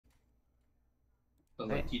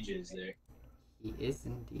Sounds Hey, like TJ is there. he is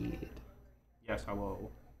indeed. Yes, hello.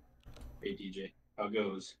 Hey TJ, how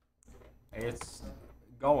goes? It's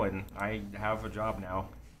going. I have a job now,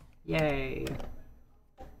 Yay!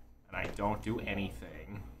 and I don't do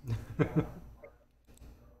anything.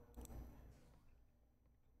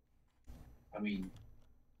 I mean,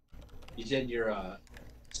 you said you're a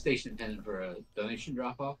station attendant for a donation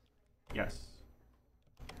drop off. Yes.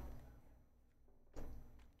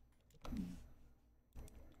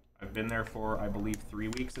 I've been there for, I believe, 3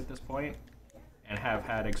 weeks at this point, and have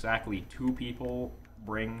had exactly 2 people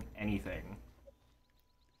bring anything.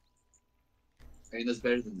 I mean, that's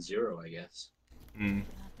better than zero, I guess. Mm.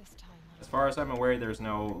 Not this time. As far as I'm aware, there's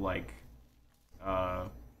no, like, uh,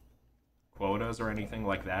 quotas or anything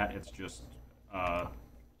like that. It's just,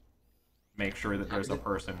 make sure that there's a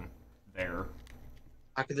person there.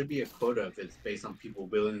 How could there be a quota if it's based on people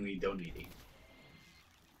willingly donating?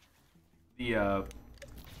 The,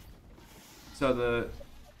 so the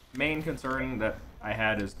main concern that I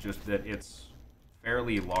had is just that it's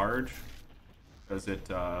fairly large, because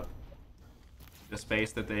the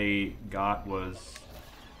space that they got was,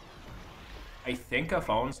 I think, a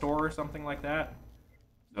phone store or something like that.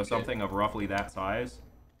 So something of roughly that size,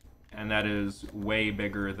 and that is way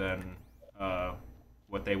bigger than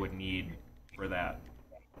what they would need for that.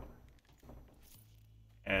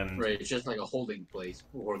 And Right, it's just like a holding place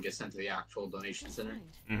before it gets sent to the actual donation center.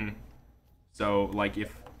 mhm. So, like,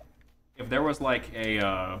 if there was like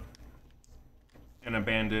a an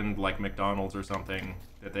abandoned like McDonald's or something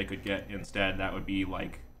that they could get instead, that would be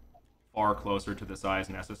like far closer to the size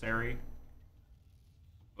necessary.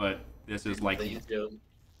 But this is like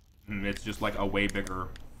it's just like a way bigger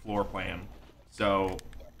floor plan. So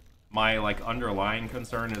my like underlying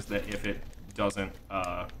concern is that if it doesn't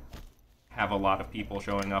have a lot of people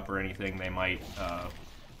showing up or anything, they might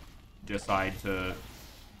decide to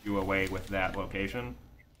do away with that location.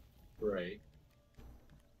 Right.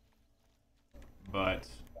 But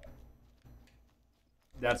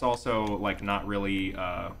that's also like not really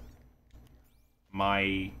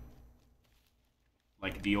my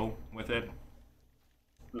like deal with it,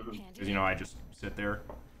 because I just sit there.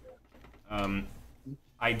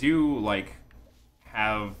 I do like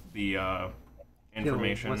have the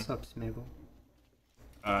information. Yo, what's up, Smiggle?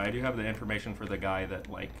 I do have the information for the guy that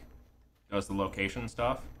like does the location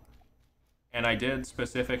stuff, and I did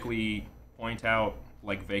specifically point out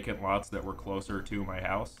like vacant lots that were closer to my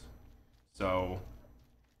house. So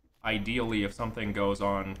ideally, if something goes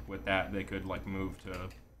on with that, they could like move to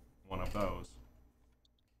one of those.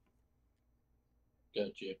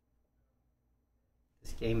 Gotcha.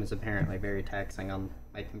 This game is apparently very taxing on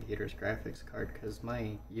my computer's graphics card because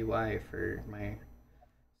my UI for my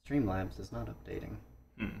Streamlabs is not updating.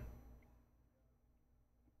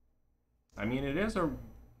 I mean, it is a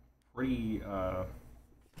pretty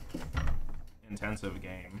intensive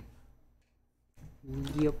game.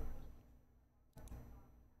 Yep.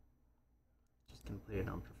 Just gonna play it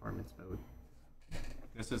on performance mode.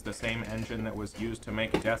 This is the same engine that was used to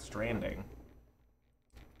make Death Stranding.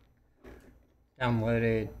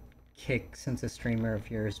 Downloaded Kick since a streamer of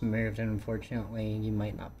yours moved, and unfortunately, you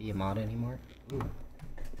might not be a mod anymore. Ooh.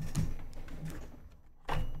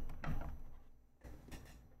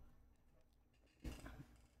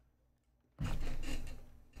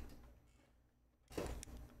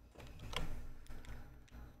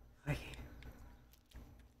 Okay.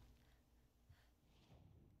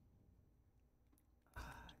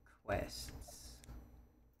 Quests.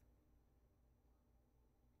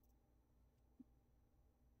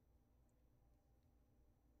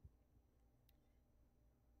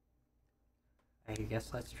 I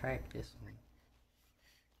guess let's track this one.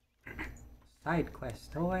 Side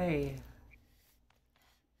quest away.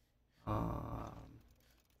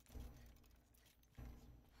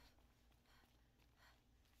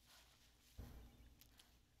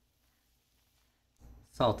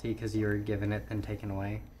 Salty because you were given it then taken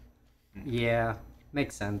away. Yeah,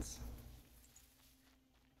 makes sense.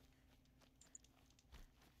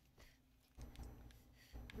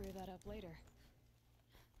 Brew that up later.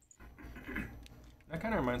 That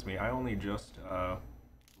kind of reminds me, I only just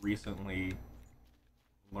recently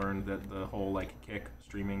learned that the whole like Kick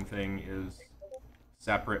streaming thing is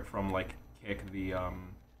separate from like Kick the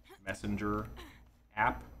messenger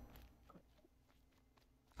app.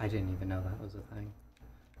 I didn't even know that was a thing.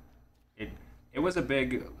 It was a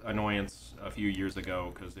big annoyance a few years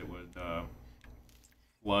ago because it would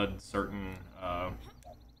flood certain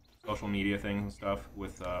social media things and stuff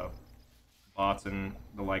with bots and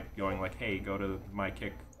the like going like, hey, go to my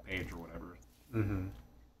Kick page or whatever. Mm-hmm.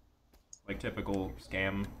 Like typical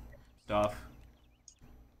scam stuff.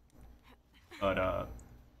 but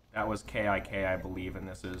that was KIK, I believe, and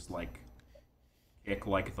this is like kick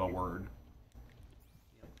like the word.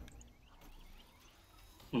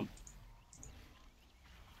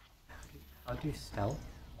 How do you stealth?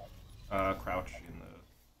 Crouch in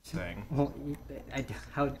the thing. Well,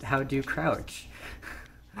 how do you crouch?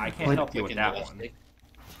 I can't What- help you with Clicking the that left one. stick.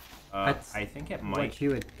 That's I think it What might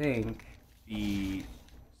you would think. be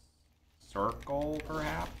circle,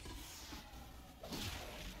 perhaps.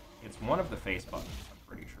 It's one of the face buttons, I'm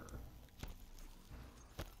pretty sure.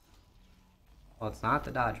 Well, it's not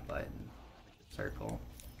the dodge button, which is circle.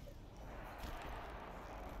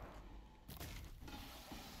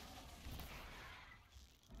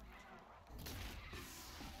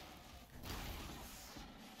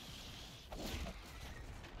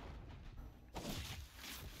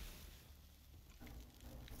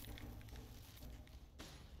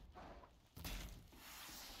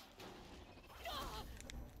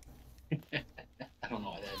 I don't know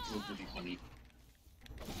why that would be funny.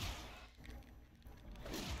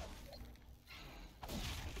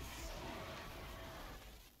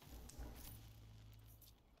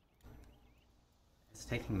 It's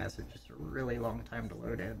taking messages a really long time to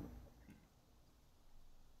load in.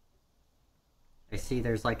 I see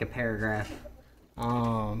there's like a paragraph.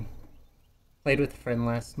 Played with a friend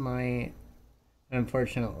last night.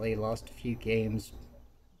 Unfortunately, lost a few games,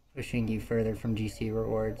 pushing you further from GC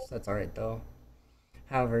rewards. That's alright though.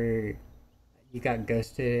 However, you got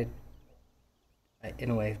ghosted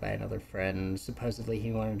in a way by another friend. Supposedly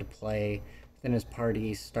he wanted to play, then his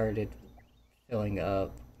party started filling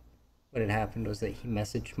up. What had happened was that he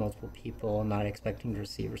messaged multiple people, not expecting to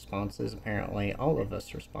receive responses. Apparently, all of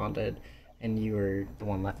us responded, and you were the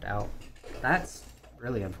one left out. That's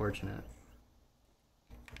really unfortunate.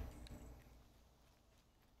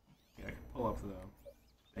 Yeah, I can pull up the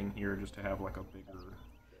thing here just to have like a bigger.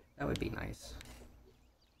 That would be nice.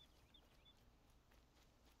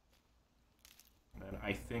 And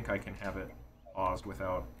I think I can have it paused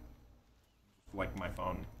without like my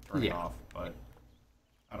phone turning off, but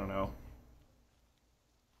I don't know.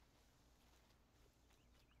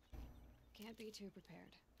 Can't be too prepared.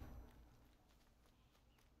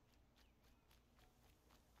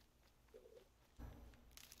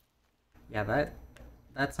 Yeah,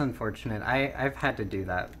 that's unfortunate. I've had to do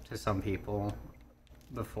that to some people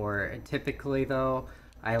before. Typically, though,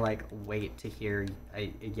 I like wait to hear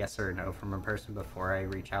a yes or a no from a person before I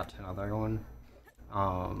reach out to another one.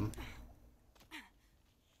 I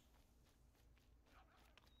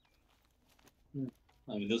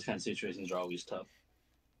mean, those kind of situations are always tough,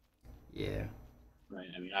 Yeah. right?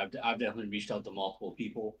 I mean, I've definitely reached out to multiple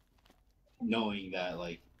people, knowing that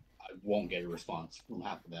like I won't get a response from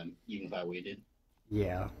half of them, even if I waited.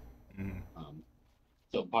 Yeah.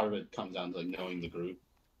 So part of it comes down to like knowing the group.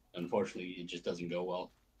 Unfortunately, it just doesn't go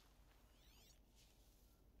well.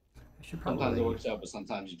 I should Sometimes probably it works out, but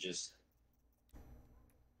sometimes it just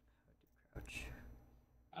crouch.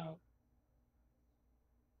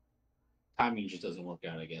 timing just doesn't work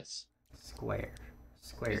out. I guess Square.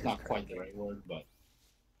 Square. it's is not crouch. quite the right word, but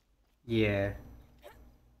Yeah.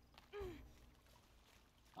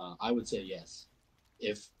 I would say yes.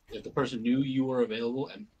 If the person knew you were available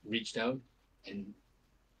and reached out, and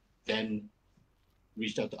then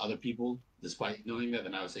reached out to other people despite knowing that,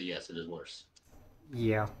 then I would say yes. It is worse.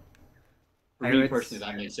 Yeah. For I me would personally,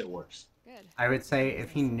 that makes it worse. Good. I would say if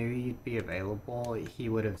he knew you'd be available, he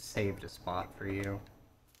would have saved a spot for you.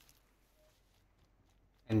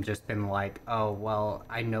 And just been like, oh, well,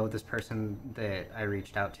 I know this person that I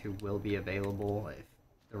reached out to will be available if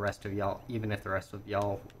the rest of y'all, even if the rest of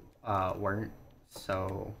y'all weren't.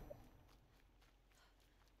 So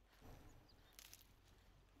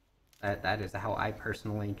that is how I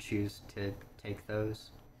personally choose to take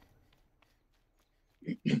those.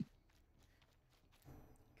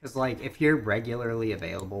 Because, like, if you're regularly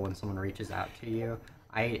available when someone reaches out to you,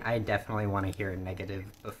 I definitely want to hear a negative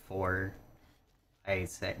before I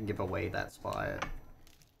give away that spot.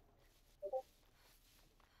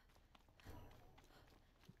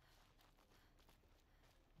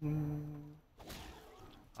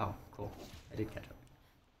 Oh, cool. I did catch up.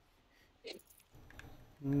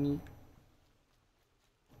 Neat.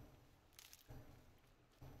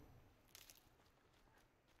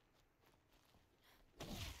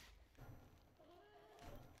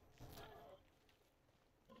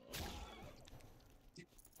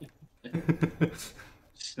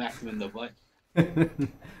 Smacked him in the butt.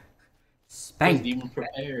 Spank. Wasn't even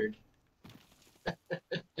prepared.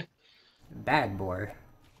 Bad boy.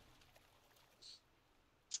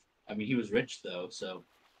 I mean, he was rich though, so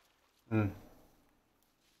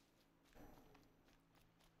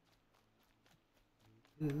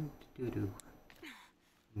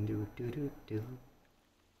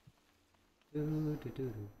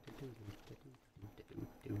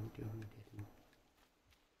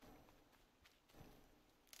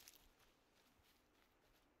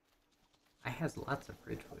I has lots of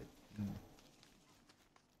fridge wood.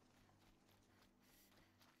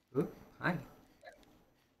 Ooh, hi.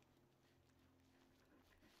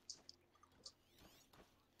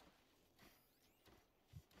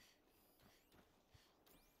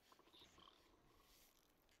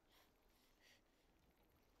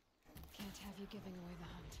 Can't have you giving away the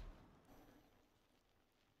hunt.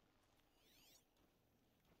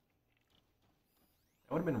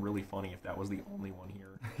 That would have been really funny if that was the only one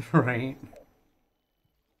here. Right?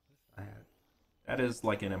 That is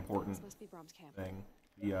like an important This must be Brom's camp. thing.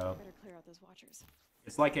 Better clear out those watchers.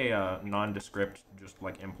 It's like a nondescript, just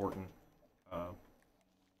like important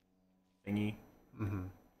thingy.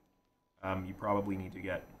 Mm-hmm. You probably need to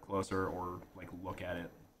get closer or like look at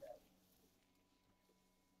it.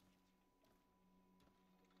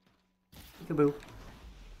 Peekaboo.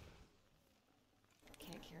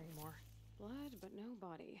 Can't carry more. Blood, but no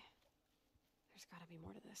body. There's gotta be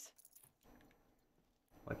more to this.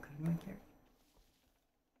 What couldn't I carry?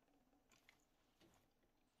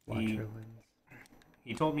 He- Watcher lens.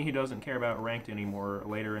 He told me he doesn't care about ranked anymore.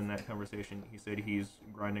 Later in that conversation, he said he's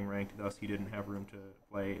grinding ranked, thus he didn't have room to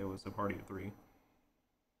play. It was a party of 3.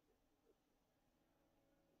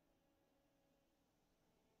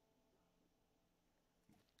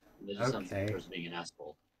 That just sounds like Okay. the person being an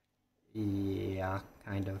asshole. Yeah,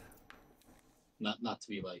 kind of. Not to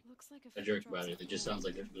be like Looks like a jerk about it. It just sounds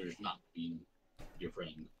like they're just not being your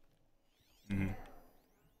friend. Mm-hmm.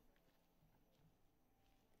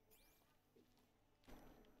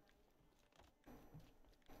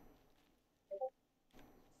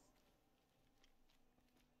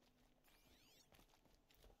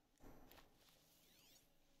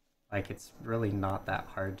 Like, it's really not that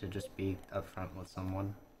hard to just be upfront with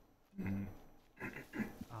someone. Mm-hmm.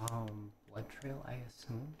 Blood trail, I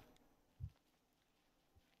assume?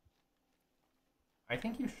 I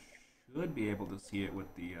think you should be able to see it with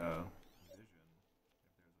the vision if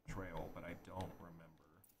there's a trail, but I don't remember.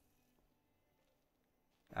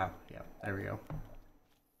 Oh, yeah, there we go.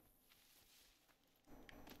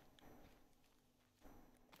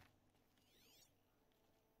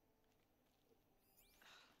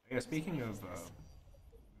 Yeah, speaking of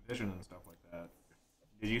vision and stuff like that,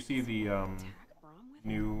 did you see the Attack Brom with it?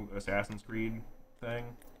 new Assassin's Creed thing?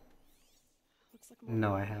 Looks like more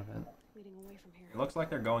No, I road haven't. leading away from here. It looks like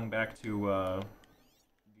they're going back to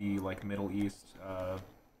the like Middle East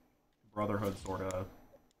Brotherhood sort of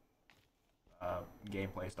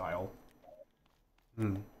gameplay style.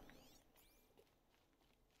 Hmm.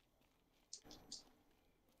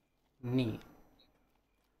 Neat.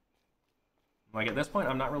 Like at this point,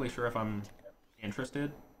 I'm not really sure if I'm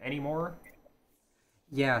interested anymore.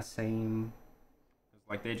 Yeah, same.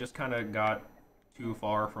 Like they just kind of got too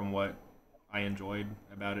far from what I enjoyed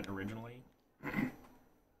about it originally.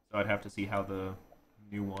 So I'd have to see how the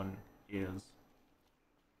new one is.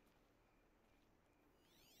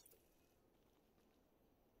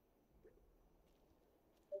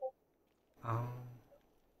 Um,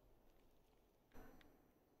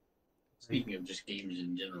 Speaking of just games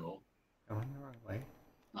in general, going the wrong way.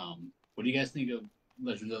 what do you guys think of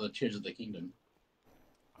Legend of the Tears of the Kingdom?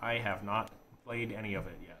 I have not played any of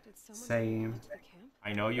it yet. Did someone Same. go to the camp?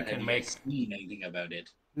 I know you Have can you make guys seen anything about it?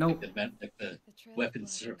 Nope. Like the The trail of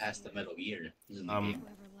weapons blood surpass ends the here. Metal Gear in the Um, game.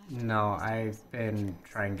 Whoever left No, must have I've some been vision.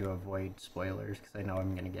 trying to avoid spoilers because I know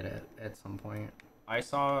I'm gonna get it at some point. I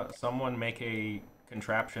saw someone make a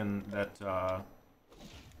contraption that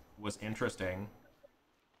was interesting.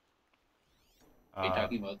 Are you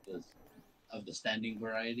talking about the standing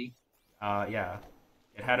variety? Yeah.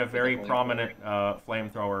 It had a very prominent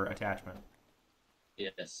flamethrower attachment.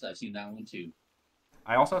 Yes, I've seen that one too.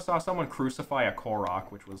 I also saw someone crucify a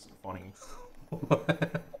Korok, which was funny.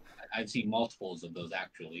 I've seen multiples of those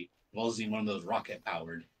actually. I've also seen one of those rocket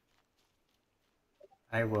powered.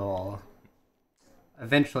 I will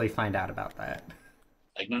eventually find out about that.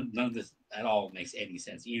 Like none of this at all makes any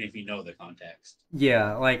sense, even if you know the context.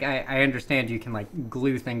 Yeah, like I understand you can like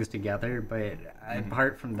glue things together, but Mhm.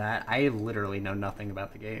 apart from that, I literally know nothing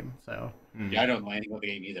about the game. So Hmm. Yeah, I don't know anything about the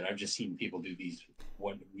game either. I've just seen people do these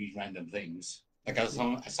random things. Like I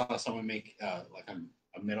saw someone make like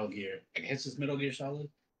a Metal Gear. I guess it's Metal Gear Solid.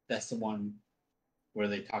 That's the one where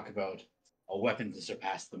they talk about a weapon to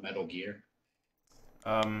surpass the Metal Gear.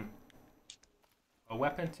 Um, a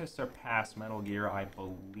weapon to surpass Metal Gear, I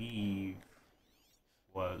believe,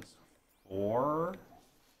 was 4.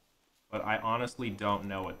 but I honestly don't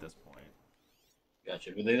know at this point.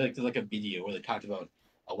 Gotcha. But they like did like a video where they talked about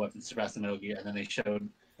a weapon surpassed the Metal Gear, and then they showed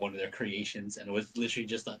one of their creations, and it was literally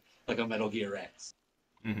just like a Metal Gear X.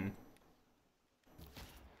 Mm-hmm.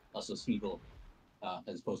 Also, Smeagol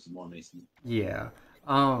has posted more Mason. Yeah.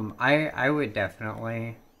 I would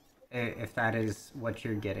definitely, if that is what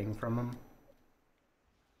you're getting from them,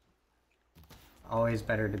 always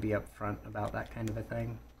better to be upfront about that kind of a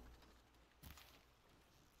thing.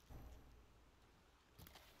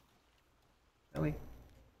 Really?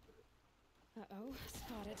 Uh-oh,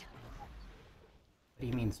 spotted. What do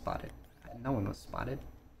you mean spotted? No one was spotted.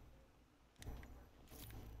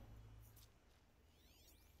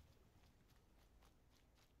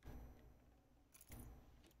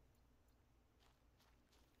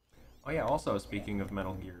 Oh yeah. Also, speaking of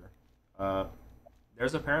Metal Gear, uh,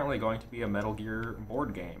 there's apparently going to be a Metal Gear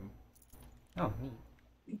board game, Oh,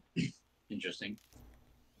 neat. Interesting.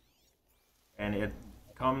 and it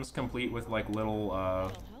comes complete with like little That'll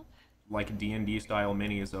help. like D&D style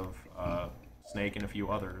minis of Snake and a few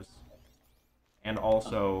others, and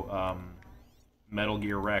also Metal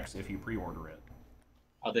Gear Rex if you pre-order it.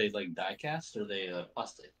 Are they like die cast or are they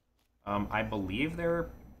plastic? I believe they're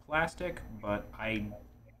plastic, but I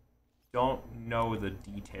don't know the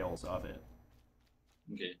details of it.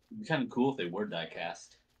 Okay, it'd be kind of cool if they were die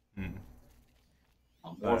cast. Hmm.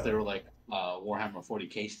 Or if they were like Warhammer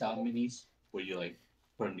 40k style minis, where you like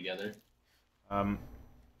put them together. Um,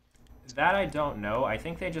 that I don't know. I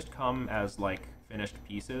think they just come as like finished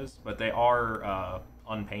pieces, but they are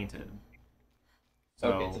unpainted.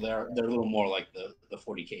 Okay, So, so they're a little more like the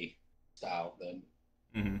 40k style then.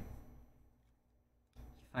 mhm.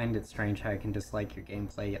 Find it strange how I can dislike your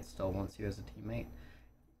gameplay yet still wants you as a teammate.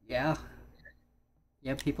 Yeah.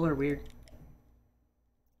 Yeah, people are weird.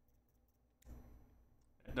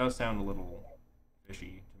 It does sound a little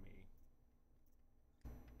fishy to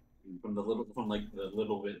me. From like the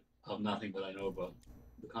little bit of nothing that I know about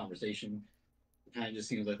the conversation, it kind of just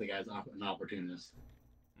seems like the guy's an opportunist.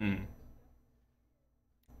 Mm.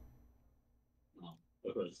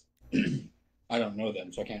 Because I don't know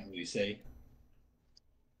them, so I can't really say.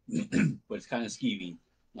 But it's kind of skeevy,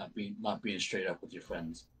 not being straight up with your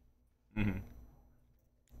friends. Mm-hmm.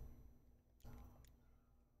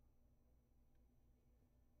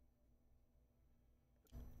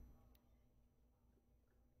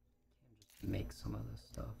 Can just make some of this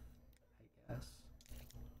stuff, I guess.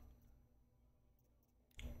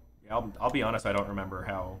 Yeah, I'll be honest. I don't remember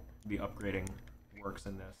how the upgrading works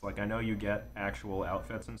in this. Like, I know you get actual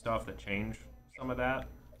outfits and stuff that change some of that,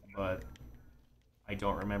 but I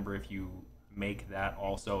don't remember if you make that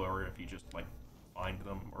also, or if you just like find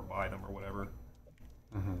them or buy them or whatever.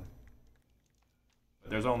 Mm-hmm.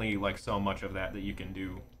 But there's only like so much of that that you can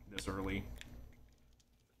do this early.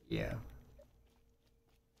 Yeah.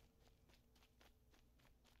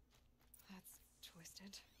 That's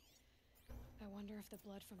twisted. I wonder if the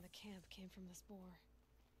blood from the camp came from this boar.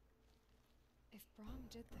 If Brahm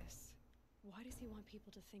did this, why does he want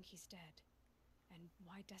people to think he's dead? And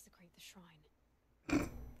why desecrate the shrine?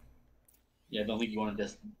 Yeah, I don't think you want to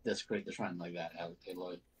desecrate the shrine like that,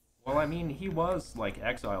 Aloy. Well, I mean, he was like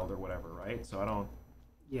exiled or whatever, right? So I don't.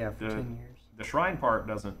 Yeah, for The 10 years. the shrine part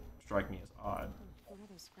doesn't strike me as odd. What are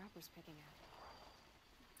those scrappers picking at?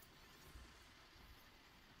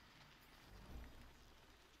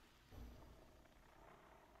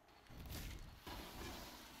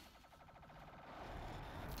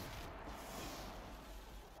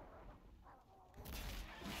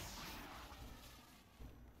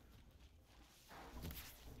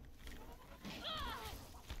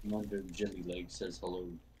 Wonder Jelly Leg says hello.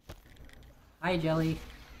 Hi, Jelly.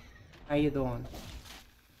 How you doing?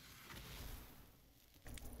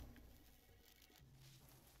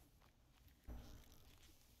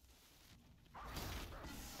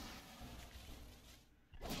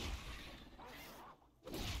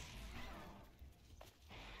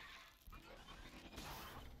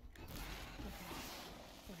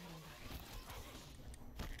 We're heading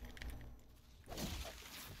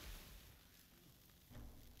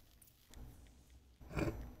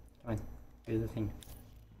back. Come on, do the thing.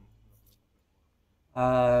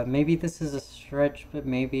 Maybe this is a stretch, but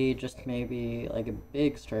maybe, just maybe, like a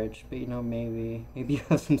big stretch, but you know, maybe you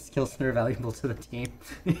have some skills that are valuable to the team.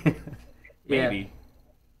 Yeah. Maybe.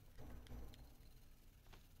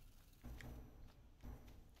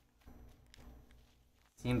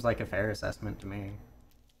 Seems like a fair assessment to me.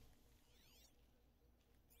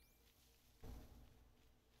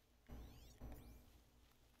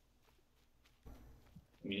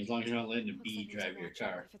 I mean, as long as you're not letting a Looks bee like we drive took your out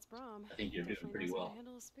Jack car, if it's Brahm. I think you're doing Definitely pretty knows how to well.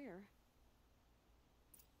 handle a spear.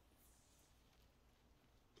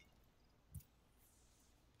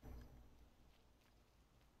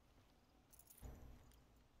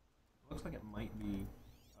 looks like it might be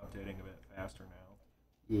updating a bit faster now.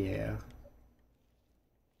 Yeah.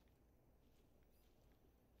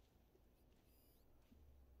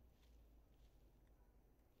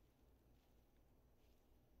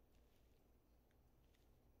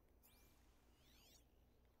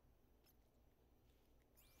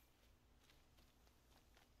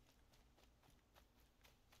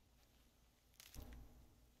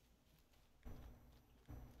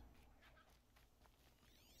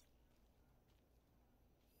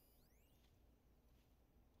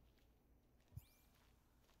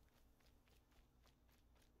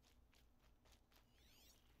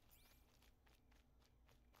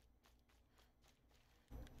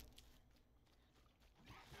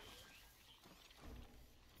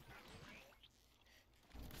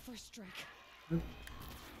 First strike.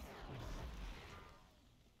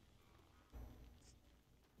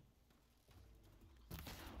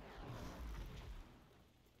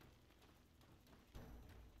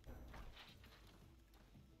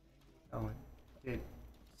 Oh, dude,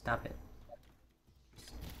 stop it.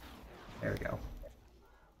 There we go.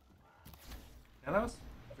 Now that was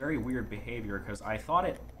very weird behavior because I thought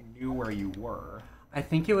it knew where you were. I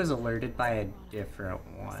think it was alerted by a different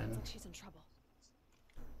Sounds one. like she's in trouble.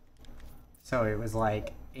 So it was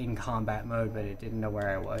like in combat mode, but it didn't know where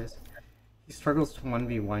I was. He struggles to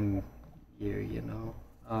 1v1 you, you know.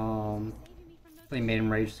 Saving me from those They made him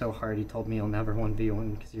rage so hard he told me he'll never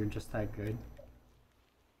 1v1 because you're just that good.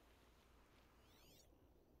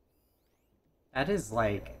 That is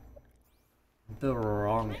like the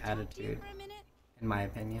wrong Can I talk to you attitude, for a minute? in my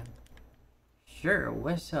opinion. Sure,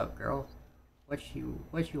 what's up, girl? What you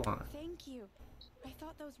want? Thank you. I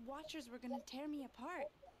thought those watchers were gonna tear me apart.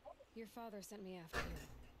 Your father sent me after you.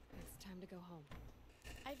 It's time to go home.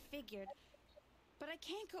 I figured. But I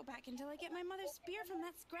can't go back until I get my mother's spear from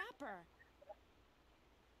that scrapper.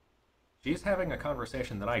 She's having a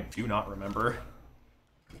conversation that I do not remember.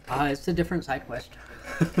 It's a different side quest.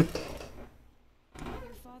 Your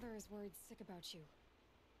father is worried sick about you.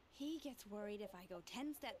 He gets worried if I go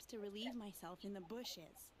 10 steps to relieve myself in the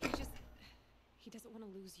bushes. He doesn't want to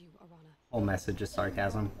lose you, Arana. Whole message is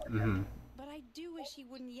sarcasm. Mm-hmm. But I do wish he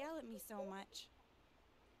wouldn't yell at me so much.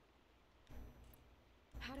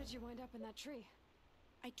 How did you wind up in that tree?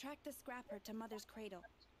 I tracked the scrapper to Mother's cradle.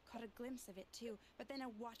 Caught a glimpse of it too, but then a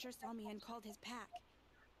watcher saw me and called his pack.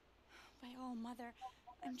 By all, Mother,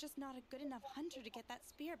 I'm just not a good enough hunter to get that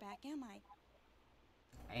spear back, am I?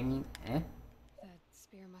 I mean, That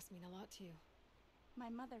spear must mean a lot to you. My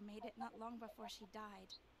mother made it not long before she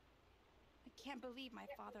died. I can't believe my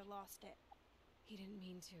father lost it. He didn't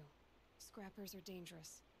mean to. Scrappers are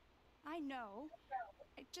dangerous. I know.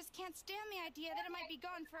 I just can't stand the idea that it might be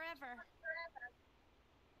gone forever.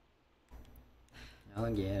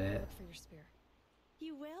 I'll get it. Look for your spear.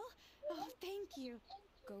 You will? Oh, thank you.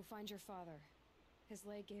 Go find your father. His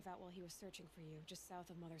leg gave out while he was searching for you, just south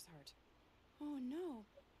of Mother's Heart. Oh, no.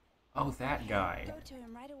 Oh, that guy. Go to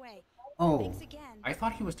him right away. Oh, Thanks again. I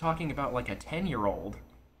thought he was talking about like a 10-year-old.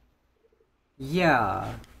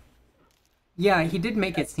 yeah. Yeah, he did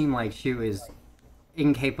make it seem like she was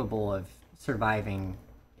incapable of surviving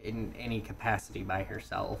in any capacity by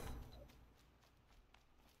herself.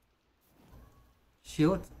 She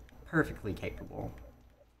looked perfectly capable.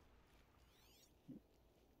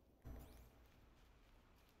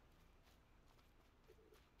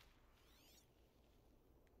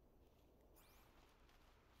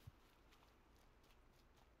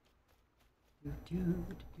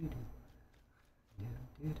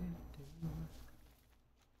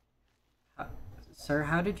 Sir,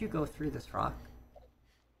 how did you go through this rock?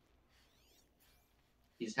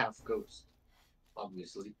 He's half ghost,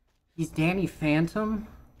 obviously. He's Danny Phantom?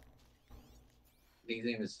 I think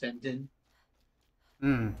his name is Fenton.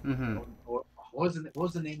 Mm-hmm. Or what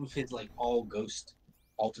was the name of his like all ghost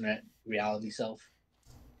alternate reality self?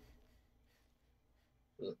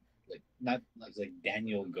 Like not like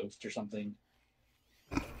Daniel Ghost or something.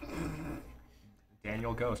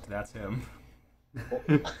 Daniel Ghost, that's him.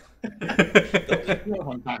 The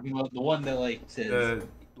one I'm talking about, the one that like says The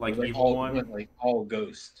like like, evil all, one. like all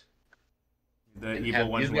ghost. The And evil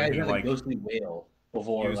one this who guy would be had a like ghostly whale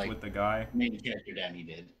before fused like with the guy. main character Danny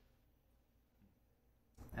did.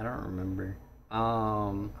 I don't remember.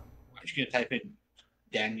 I'm just gonna type in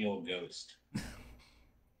Daniel Ghost.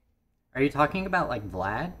 Are you talking about like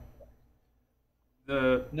Vlad?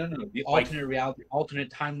 The No, the Like- alternate reality, alternate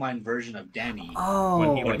timeline version of Danny. Oh,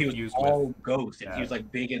 When he, Where like, he was fused all with ghost, and that. he was like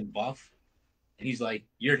big and buff, and he's like,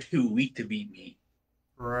 "You're too weak to beat me."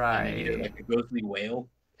 And then he did right. like a ghostly whale,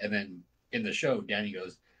 and then in the show, Danny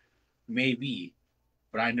goes, "Maybe,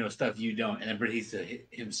 but I know stuff you don't. And then Batista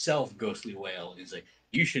himself ghostly wail. He's like,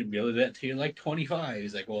 you shouldn't be able to do that till you're like 25.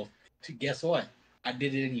 He's like, well, guess what? I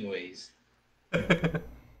did it anyways.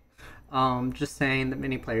 Just saying that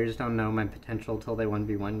many players don't know my potential till they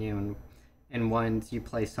 1v1 you, and in ones you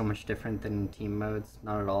play so much different than in team modes.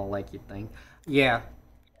 Not at all like you'd think. Yeah.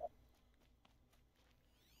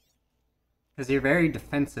 Because you're very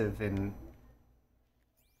defensive in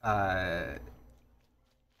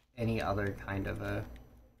any other kind of a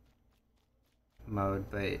mode,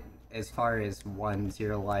 but as far as ones,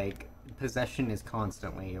 you're like, possession is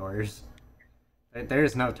constantly yours.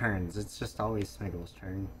 There's no turns, it's just always Smiggle's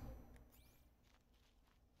turn.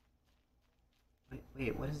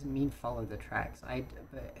 Wait, what does it mean follow the tracks?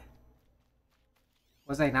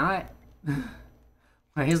 Was I not?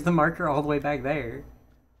 Why is the marker all the way back there?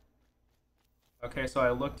 Okay, so I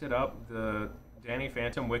looked it up. The Danny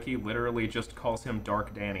Phantom wiki literally just calls him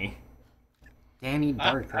Dark Danny. Danny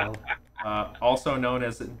Darko. Also known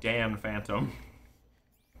as Dan Phantom.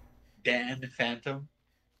 Dan Phantom?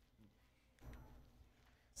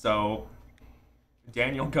 So,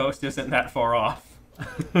 Daniel Ghost isn't that far off.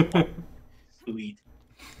 Sweet.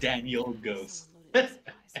 Daniel Ghost.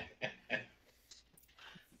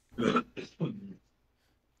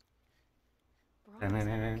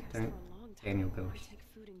 Daniel Ghost.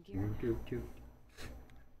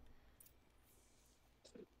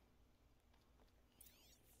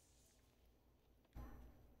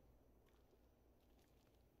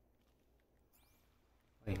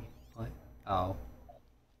 Wait, what? Oh.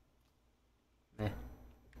 Meh.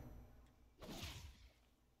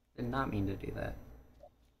 Did not mean to do that.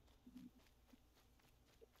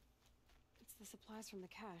 It's the supplies from the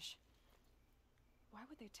cache. Why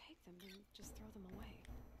would they take them and just throw them away?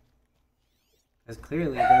 Because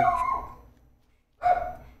clearly they're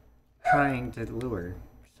trying to lure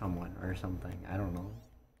someone or something. I don't know.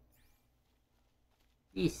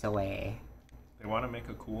 Peace away. They want to make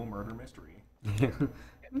a cool murder mystery.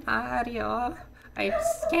 Mario, I'm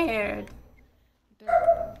scared.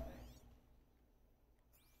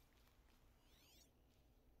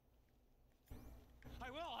 I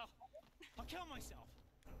will. I'll kill myself.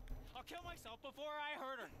 I'll kill myself before I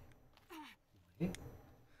hurt her.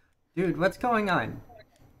 Dude, what's going on?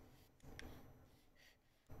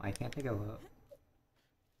 Why can't I go up?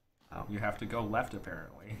 Oh. You have to go left,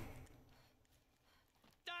 apparently.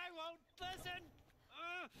 I won't listen.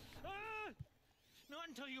 Not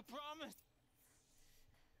until you promise.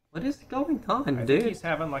 What is going on, I dude? think he's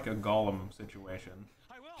having like a Gollum situation.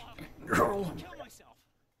 I will. I'll kill myself.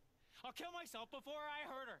 I'll kill myself before I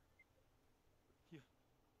hurt her.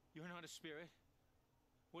 You're not a spirit.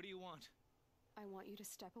 What do you want? I want you to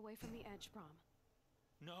step away from the edge, Brom.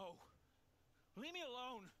 No. Leave me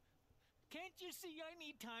alone. Can't you see I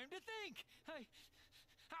need time to think?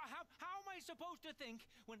 How am I supposed to think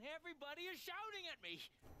when everybody is shouting at me?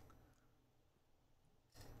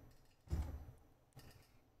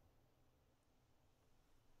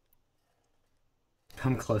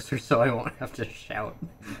 Come closer so I won't have to shout.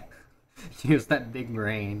 Use that big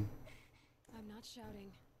brain. I'm not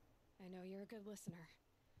shouting. I know you're a good listener.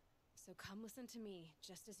 So come listen to me,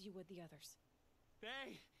 just as you would the others.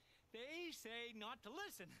 They say not to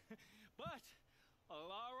listen. But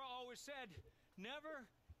Alara always said, never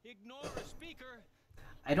ignore a speaker.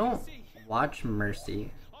 I don't watch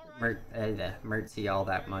Mercy all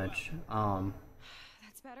that much.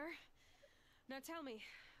 That's better. Now tell me.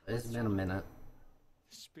 It's been a minute.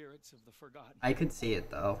 Spirits of the forgotten. I could see it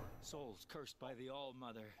though. Souls cursed by the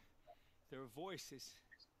All-Mother. Their voices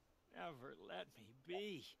never let me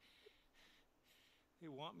be. They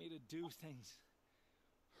want me to do things,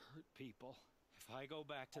 hurt people. If I go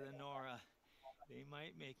back to the Nora, they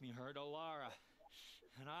might make me hurt Alara.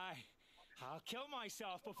 And I'll kill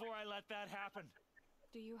myself before I let that happen.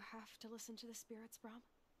 Do you have to listen to the spirits, Brom?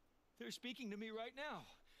 They're speaking to me right now.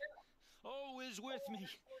 O is with me.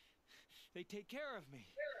 They take care of me.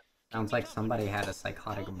 Sounds like somebody had a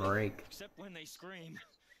psychotic break. Except when they scream.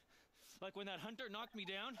 Like when that hunter knocked me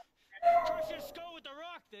down. Crush his skull with the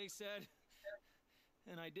rock, they said.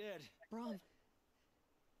 And I did. Brom,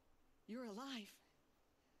 you're alive.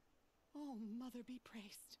 Oh, Mother be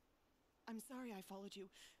praised. I'm sorry I followed you.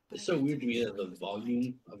 But It's so weird to me that the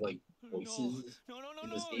volume of like voices in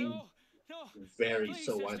this game varies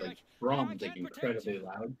so wide. Like Brom's like incredibly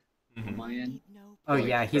loud on my end. Oh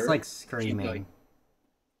yeah, he's like She's screaming.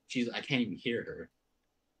 I can't even hear her.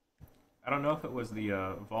 I don't know if it was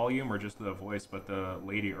the volume or just the voice, but the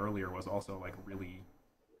lady earlier was also like really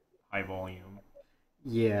high volume.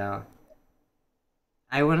 Yeah.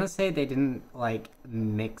 I want to say they didn't like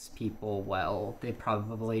mix people well. They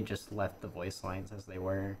probably just left the voice lines as they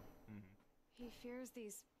were. Mm-hmm. He fears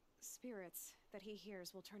these spirits that he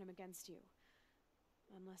hears will turn him against you.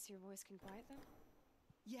 Unless your voice can quiet them?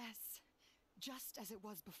 Yes, just as it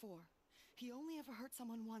was before. He only ever hurt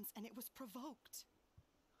someone once, and it was provoked.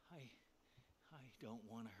 I don't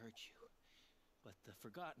want to hurt you, but the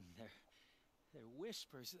Forgotten, their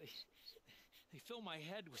whispers, they fill my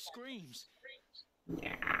head with screams.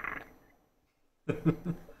 Yeah.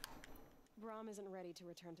 Brahm isn't ready to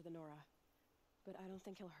return to the Nora, but I don't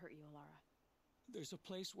think he'll hurt you, Alara. There's a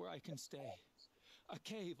place where I can stay. A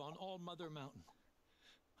cave on All Mother Mountain.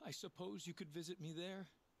 I suppose you could visit me there,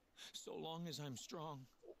 so long as I'm strong.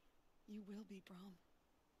 You will be, Brahm.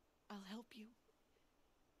 I'll help you.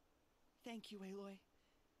 Thank you, Aloy.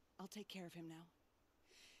 I'll take care of him now.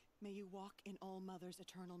 May you walk in All Mother's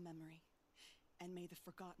eternal memory, and may the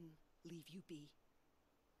Forgotten leave you be.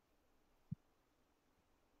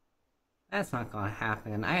 That's not gonna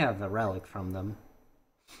happen. I have the relic from them.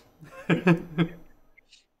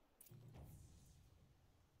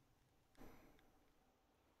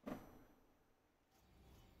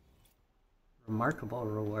 Remarkable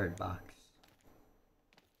reward box.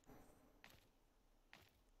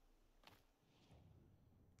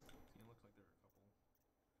 It looks like there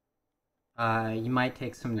are a couple. You might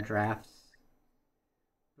take some drafts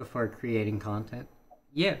before creating content.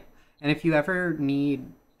 Yeah, and if you ever need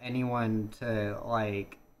anyone to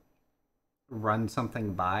like run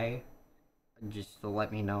something by, just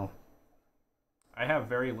let me know. I have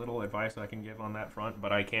very little advice I can give on that front,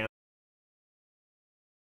 but I can.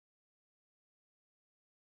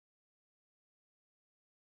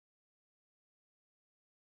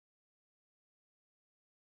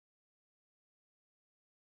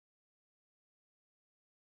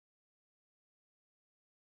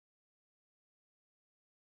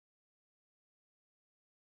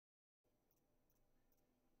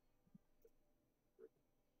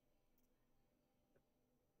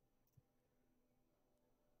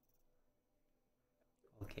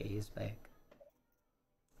 Okay, he's back.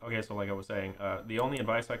 Okay, so like I was saying, the only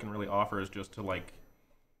advice I can really offer is just to like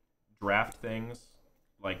draft things,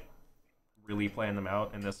 like really plan them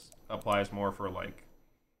out, and this applies more for like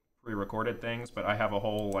pre-recorded things. But I have a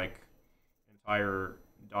whole like entire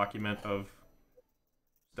document of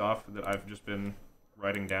stuff that I've just been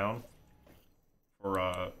writing down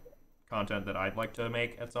for content that I'd like to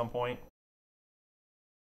make at some point.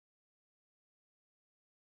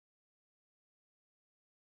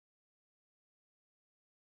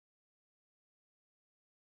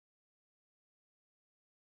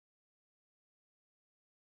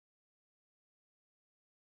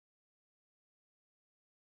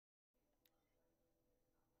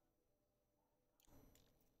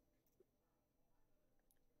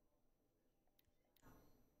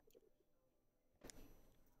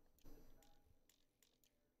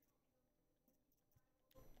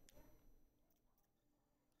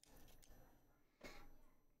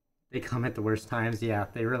 They come at the worst times. Yeah,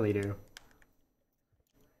 they really do.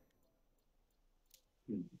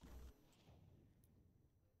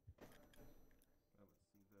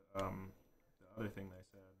 The other thing they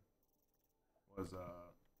said was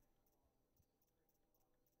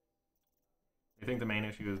I think the main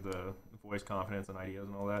issue is the voice confidence and ideas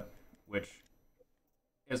and all that, which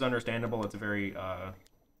is understandable. It's very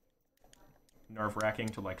nerve-wracking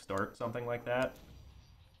to like start something like that.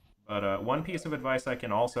 But one piece of advice I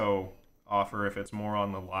can also offer, if it's more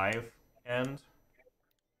on the live end,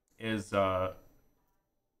 is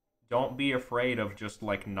don't be afraid of just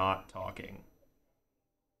like not talking.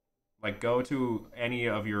 Like go to any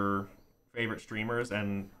of your favorite streamers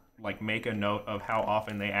and like make a note of how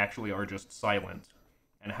often they actually are just silent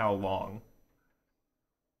and how long.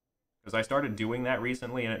 Because I started doing that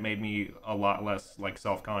recently and it made me a lot less like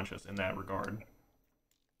self-conscious in that regard.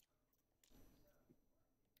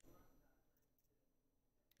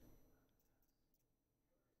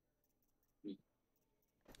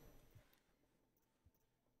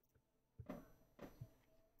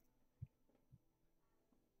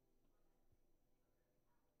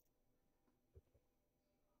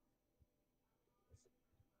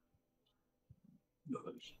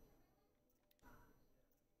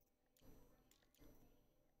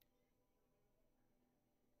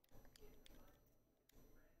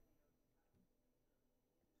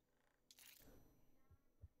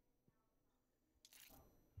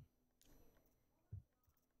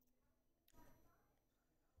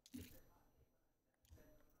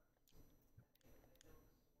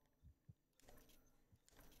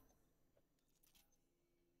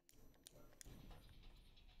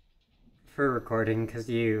 For recording, because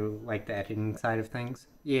you like the editing side of things.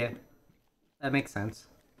 Yeah, that makes sense.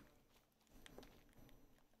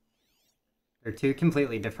 They're two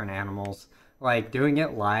completely different animals. Like, doing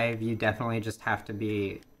it live, you definitely just have to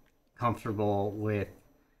be comfortable with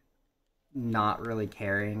not really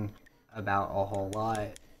caring about a whole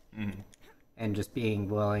lot and just being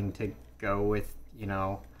willing to go with,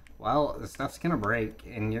 well, the stuff's gonna break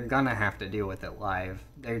and you're gonna have to deal with it live.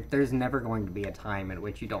 There's never going to be a time in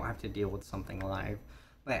which you don't have to deal with something live.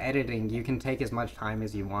 But editing, you can take as much time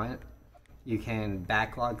as you want. You can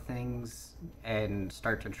backlog things and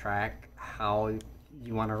start to track how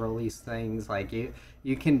you want to release things. Like,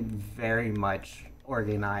 you can very much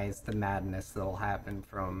organize the madness that'll happen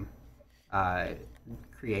from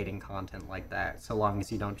creating content like that, so long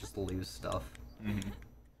as you don't just lose stuff.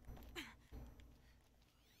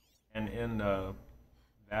 And in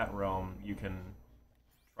that realm, you can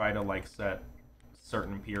try to like set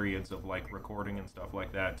certain periods of like recording and stuff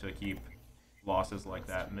like that to keep losses like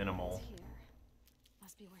that minimal. Here.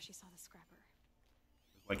 Must be where she saw the scrapper.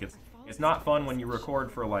 Like it's not fun when you record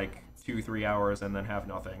for like 2-3 hours and then have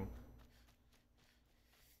nothing.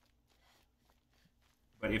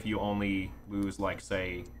 But if you only lose like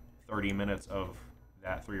say 30 minutes of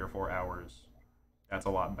that 3 or 4 hours, that's a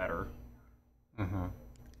lot better.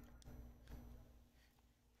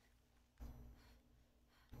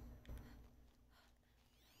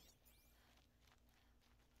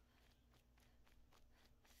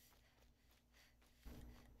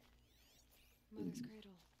 Mother's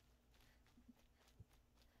cradle.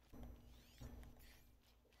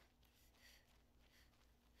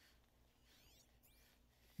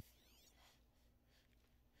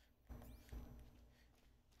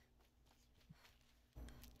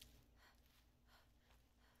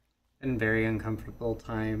 In very uncomfortable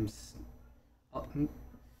times, the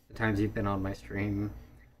times you've been on my stream.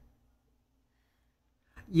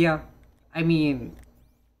 Yeah, I mean,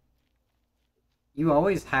 you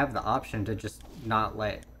always have the option to just not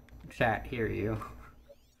let chat hear you.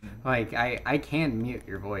 Like, I can mute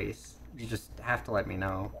your voice. You just have to let me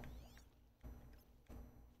know.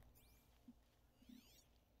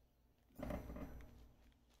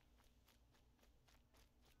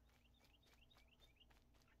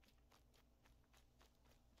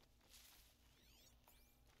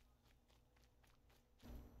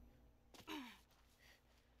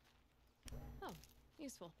 Oh,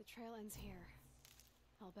 useful. The trail ends here.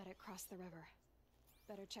 I'll bet it crossed the river.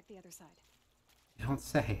 Better check the other side. You don't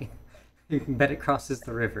say. You can bet it crosses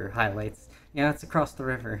the river. Highlights. Yeah, it's across the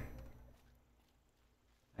river.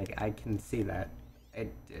 I can see that.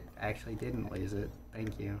 It actually didn't lose it.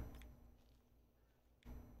 Thank you.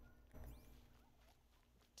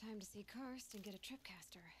 Time to see Karst and get a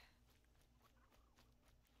tripcaster.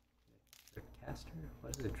 Tripcaster?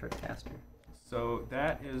 What is a tripcaster? So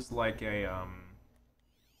that is like a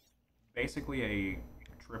basically a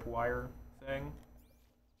tripwire thing.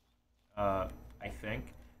 I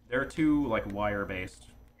think there are two like wire-based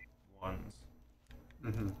ones.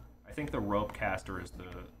 I think the rope caster is the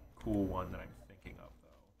cool one that I'm thinking of, though.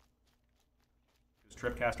 Because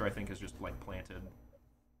tripcaster, I think, is just like planted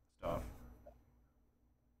stuff.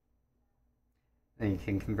 And you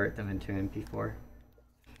can convert them into MP4.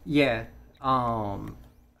 Yeah.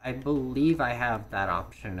 I believe I have that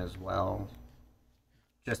option as well.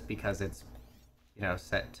 Just because it's,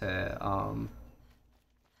 set to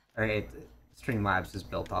Streamlabs is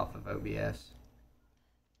built off of OBS.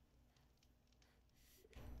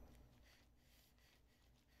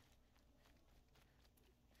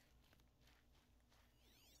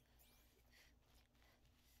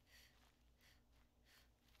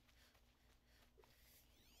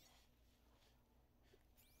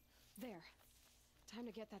 There. Time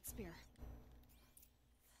to get that spear.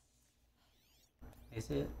 Is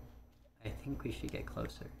it? I think we should get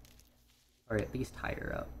closer. Or at least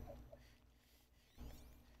higher up.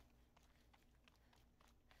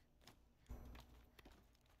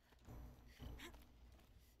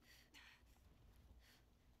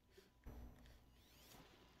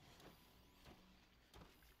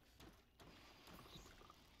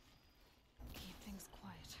 Keep things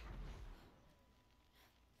quiet.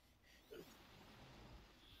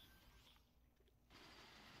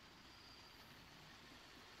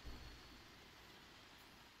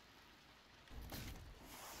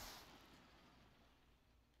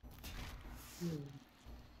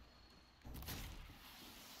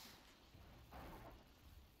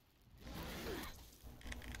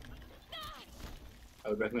 I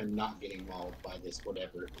would recommend not getting mauled by this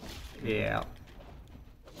whatever. Yeah.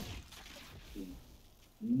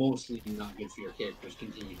 Mostly not good for your characters.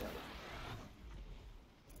 Continue that.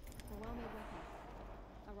 A well-made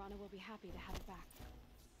will be happy to have it back.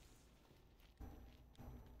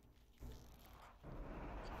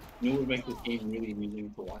 You know what would make this game really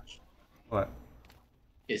amusing to watch? What?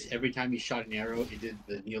 Is every time you shot an arrow, it did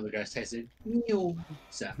the Neil deGrasse Tyson "Meow"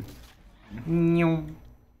 sound. Meow.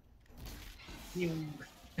 Meow.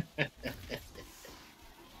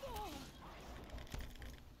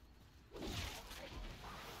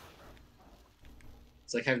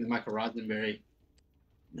 It's like having the Michael Roddenberry.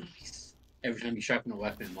 Nice. Every time you sharpen a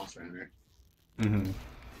weapon in Monster Hunter. Mm-hmm.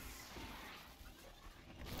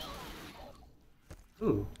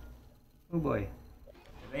 Ooh. Oh boy.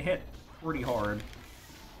 They hit pretty hard.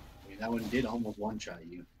 I mean, that one did almost one-shot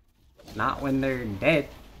you. Not when they're dead.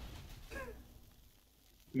 To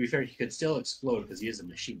be fair, he could still explode because he is a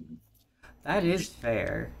machine. That is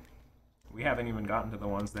fair. We haven't even gotten to the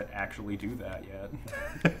ones that actually do that yet.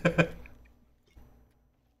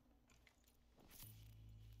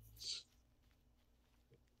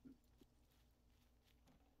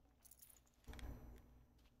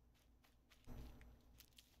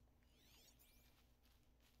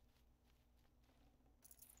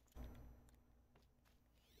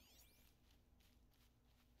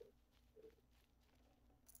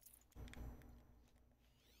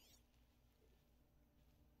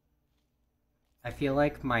 I feel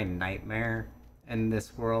like my nightmare in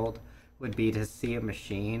this world would be to see a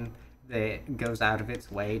machine that goes out of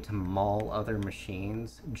its way to maul other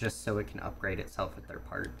machines just so it can upgrade itself with their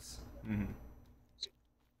parts. Mm-hmm.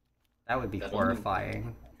 That would be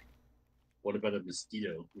horrifying. What about a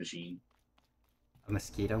mosquito machine? A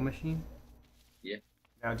mosquito machine? Yeah.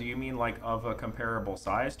 Now, do you mean like of a comparable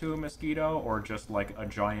size to a mosquito, or just like a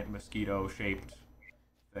giant mosquito-shaped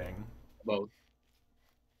thing? Both.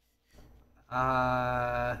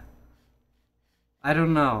 I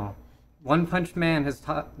don't know. One Punch Man has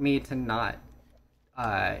taught me to not,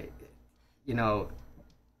 uh, you know,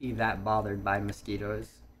 be that bothered by mosquitoes.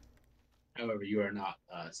 However, you are not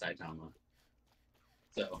Saitama.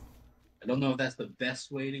 So, I don't know if that's the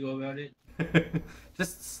best way to go about it.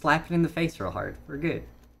 Just slap it in the face real hard. We're good.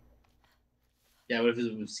 Yeah, but if it's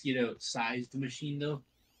a mosquito-sized machine, though,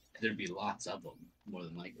 there'd be lots of them, more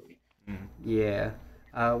than likely. Mm-hmm. Yeah.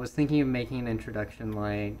 I was thinking of making an introduction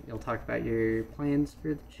like you'll talk about your plans for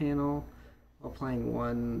the channel while playing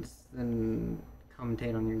ones, then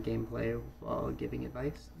commentate on your gameplay while giving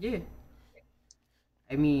advice. Yeah.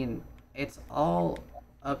 I mean, it's all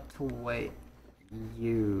up to what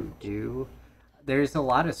you do. There's a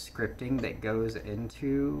lot of scripting that goes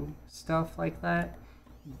into stuff like that.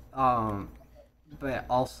 But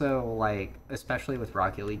also like especially with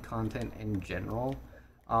Rocket League content in general,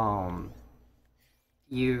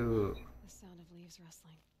 you The sound of leaves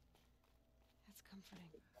rustling. It's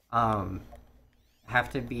comforting. have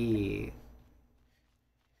to be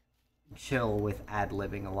chill with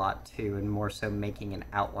ad-libbing a lot too, and more so making an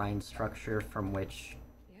outline structure from which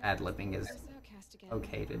ad-libbing is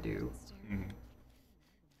okay to do. Mm-hmm.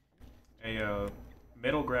 A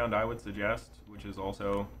middle ground I would suggest, which is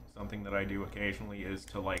also something that I do occasionally, is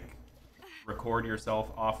to like record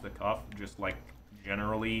yourself off the cuff, just like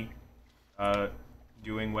generally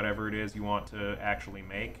doing whatever it is you want to actually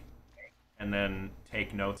make, and then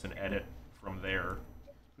take notes and edit from there.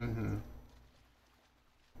 Mm-hmm.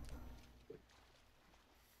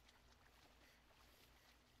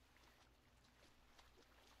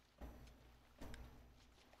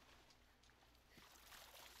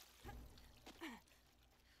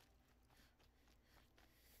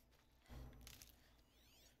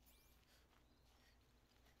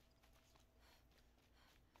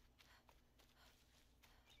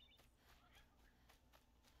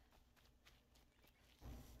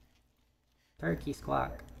 Turkey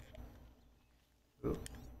squawk. Ooh.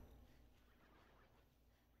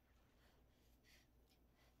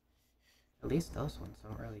 At least those ones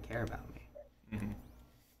don't really care about me. Mm-hmm.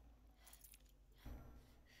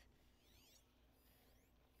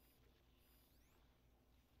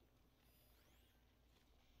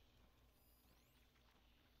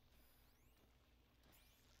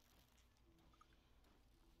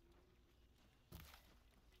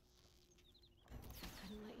 I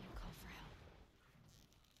couldn't let you call for help.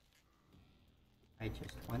 I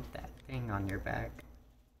just want that thing on your back.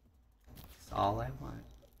 That's all I want.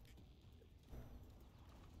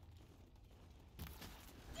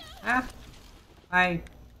 Ah! Hi!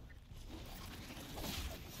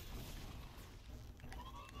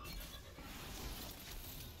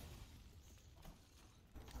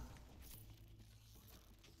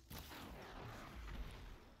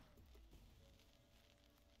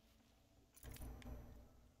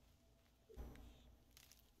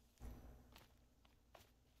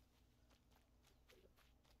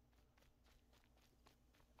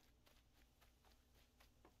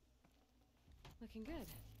 Looking good.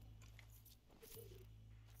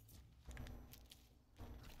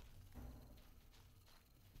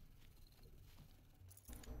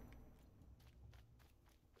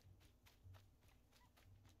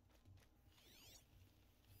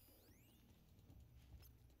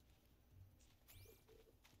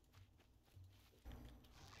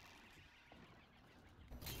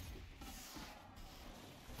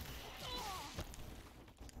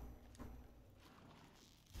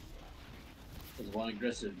 There's one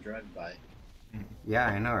aggressive drive-by. Yeah,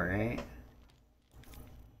 I know, right?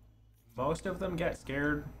 Most of them get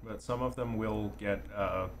scared, but some of them will get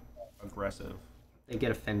aggressive. They get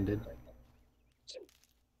offended.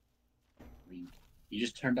 I mean, he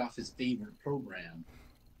just turned off his favorite program.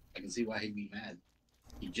 I can see why he'd be mad.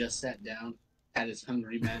 He just sat down, had his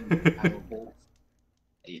Hungry Man power bolt,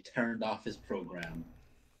 and he turned off his program.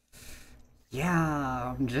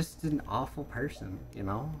 Yeah, I'm just an awful person, you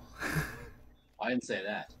know? I didn't say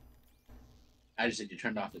that. I just said you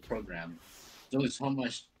turned off the program. There's only so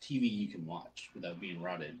much TV you can watch without being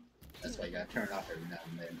rotted. That's why you gotta turn it off every now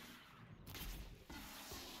and then.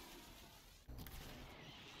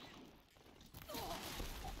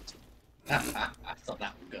 I thought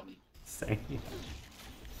that was gummy. Same.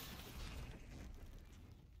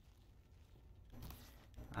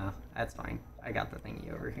 Oh, that's fine. I got the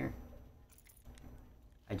thingy over here.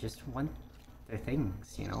 I just want their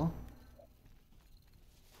things, you know?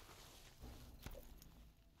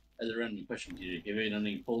 As a random question, did you have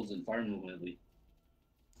any pulls in Fire Emblem lately?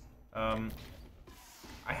 I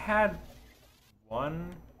had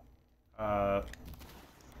one. I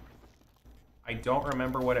don't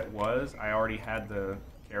remember what it was. I already had the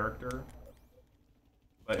character,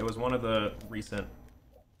 but it was one of the recent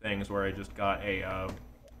things where I just got a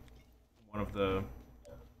one of the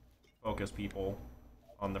focus people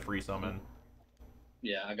on the free summon.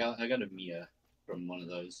 Yeah, I got a Mia from one of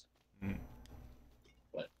those,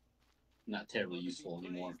 but not terribly useful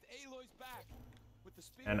anymore.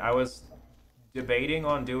 And I was debating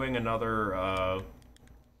on doing another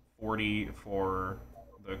 40 for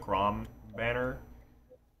the Grom banner.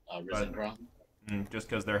 Risen Grom? Just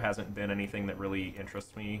because there hasn't been anything that really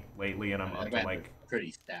interests me lately, and I'm up to like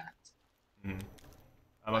pretty stacked.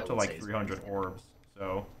 I'm up to like 300 orbs,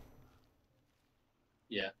 so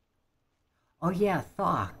yeah. Oh yeah,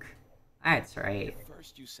 Thok. That's right.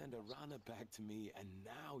 First you send a Rana back to me, and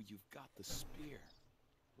now you've got the spear.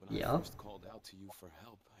 When Yep. I first called out to you for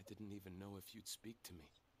help, I didn't even know if you'd speak to me.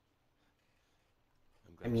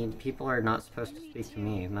 I mean, people are not supposed to speak to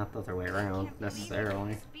me, not the other way around,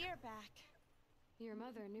 necessarily. Your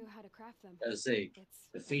mother knew how to craft them. I was say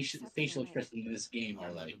the facial expressions in this game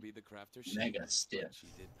are like mega stiff.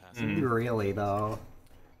 Really though.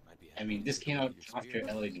 I mean, this came out after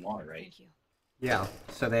LA Noir, right? Yeah,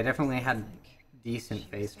 so they definitely had decent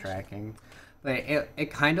face tracking, but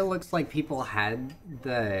it kind of looks like people had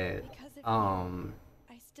the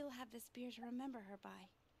I still have the spear to remember her by.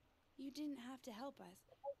 You didn't have to help us,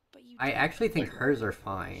 but you. I actually think hers are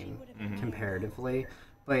fine comparatively,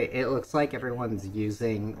 but it looks like everyone's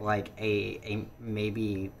using like a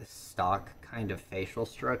maybe stock kind of facial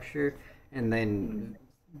structure, and then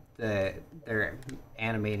they're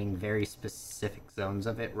animating very specific zones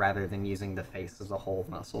of it rather than using the face as a whole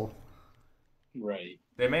muscle. Right.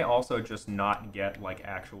 They may also just not get like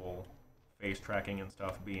actual face tracking and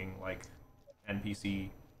stuff being like NPC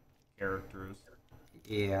characters.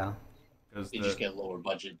 Yeah. Because they just get lower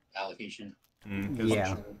budget allocation.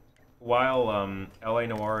 Yeah. While LA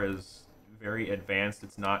Noir is very advanced,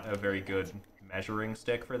 it's not a very good measuring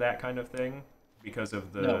stick for that kind of thing because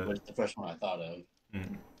of the. No, but it's the first one I thought of.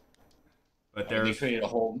 But they created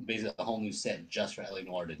basically a whole new set just for LA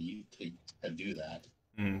Noir to do that.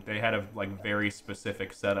 They had a like very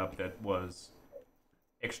specific setup that was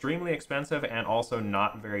extremely expensive and also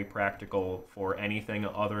not very practical for anything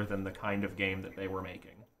other than the kind of game that they were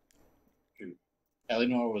making. True. LA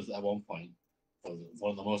Noir was at one point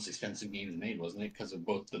one of the most expensive games made, wasn't it? Because of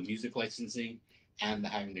both the music licensing and the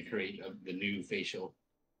having to create the new facial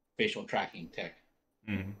tracking tech.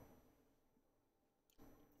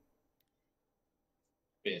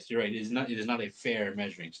 Yes, you're right. It is not a fair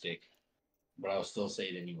measuring stick, but I'll still say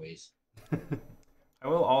it anyways. I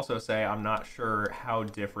will also say I'm not sure how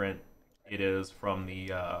different it is from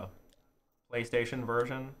the PlayStation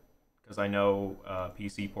version, because I know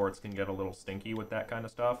PC ports can get a little stinky with that kind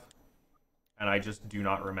of stuff, and I just do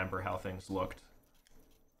not remember how things looked.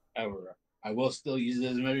 However, I will still use it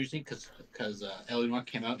as a measuring stick because LA Noir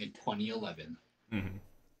came out in 2011, and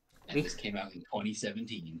this came out in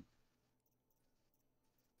 2017.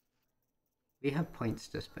 We have points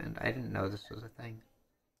to spend. I didn't know this was a thing.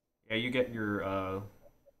 Yeah, you get your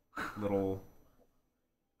little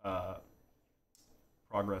uh,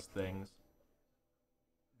 progress things.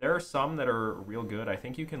 There are some that are real good. I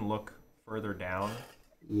think you can look further down,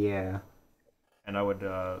 Yeah. and I would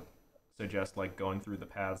suggest like going through the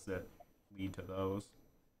paths that lead to those.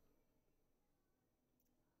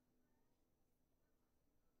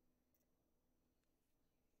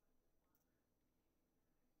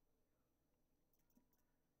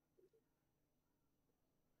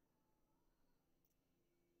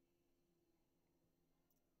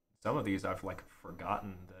 Some of these I've like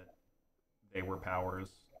forgotten that they were powers,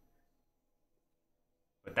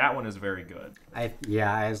 but that one is very good. I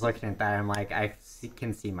was looking at that. I'm like,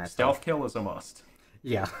 can see myself. Stealth kill is a must.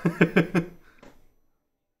 Yeah.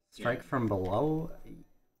 Strike from below.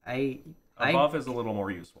 Above is a little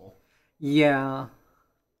more useful. Yeah.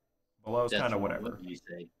 Below is That's kind of what whatever. you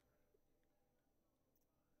say.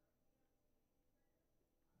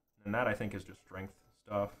 And that I think is just strength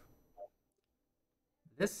stuff.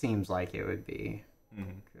 This seems like it would be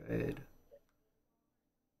good.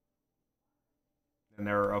 And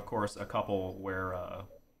there are, of course, a couple where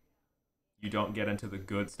you don't get into the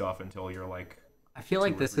good stuff until you're like. I feel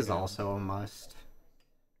like this is down. also a must.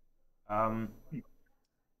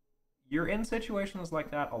 You're in situations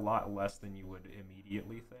like that a lot less than you would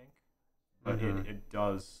immediately think, but it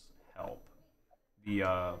does help.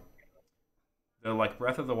 The like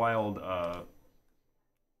Breath of the Wild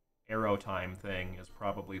arrow time thing is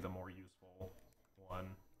probably the more useful one.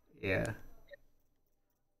 Yeah.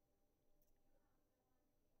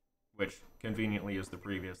 Which conveniently is the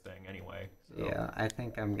previous thing anyway. So. Yeah, I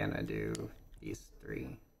think I'm gonna do these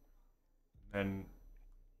 3. And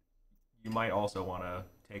you might also want to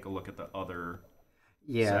take a look at the other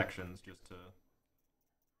sections just to.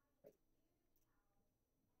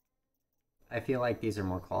 I feel like these are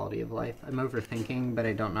more quality of life. I'm overthinking, but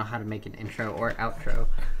I don't know how to make an intro or outro.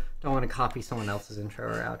 Don't want to copy someone else's intro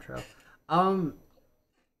or outro.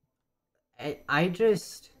 I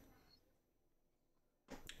just...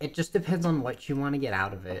 It just depends on what you want to get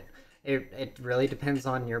out of it. It really depends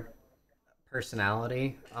on your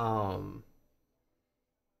personality. More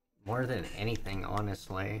than anything,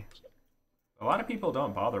 honestly. A lot of people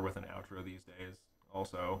don't bother with an outro these days,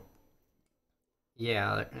 also.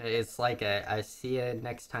 Yeah, it's like I see you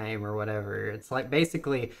next time or whatever. It's like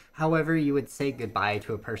basically however you would say goodbye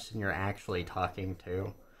to a person you're actually talking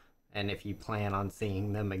to. And if you plan on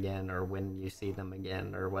seeing them again or when you see them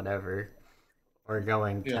again or whatever. Or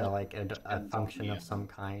going to like a function of some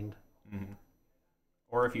kind. Mm-hmm.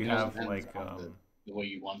 Or if you have like the way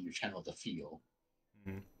you want your channel to feel.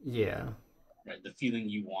 Mm-hmm. Yeah. Right, the feeling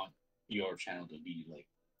you want your channel to be. Like,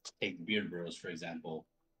 take Beard Bros for example.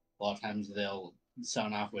 A lot of times they'll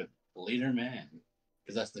sound off with "later, man,"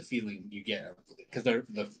 because that's the feeling you get. Because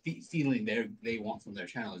the feeling they want from their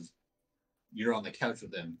channel is you're on the couch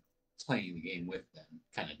with them, playing the game with them,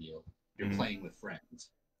 kind of deal. You're playing with friends.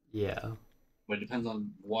 Yeah. But it depends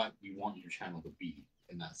on what you want your channel to be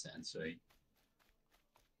in that sense, right?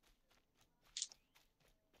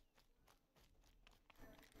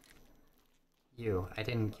 I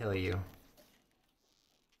didn't kill you.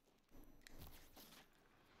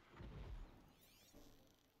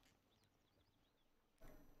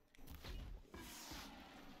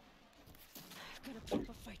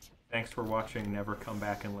 Thanks for watching. Never come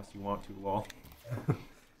back unless you want to, lol.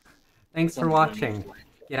 Thanks for watching.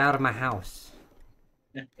 Get out of my house.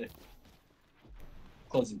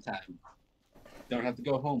 Closing time. Don't have to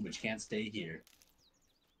go home, but you can't stay here.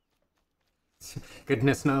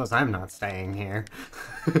 Goodness knows I'm not staying here.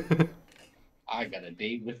 I got a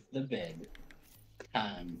date with the bed.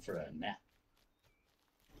 Time for a nap.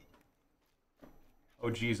 Oh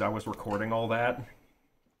geez, I was recording all that.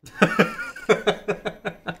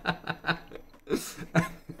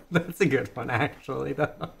 That's a good one, actually,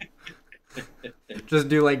 though. Just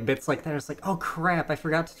do like bits like that. It's like, oh crap, I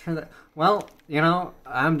forgot to turn that. Well,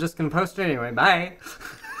 I'm just gonna post it anyway. Bye.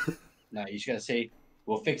 No, you just gotta say,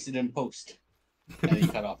 "We'll fix it in post," and then you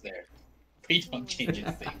cut off there. Please don't change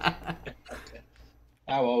anything.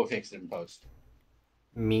 I will fix it in post.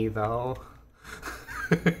 Me though.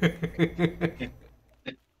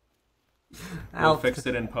 I'll fix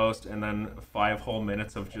it in post, and then 5 whole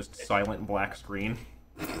minutes of just silent black screen.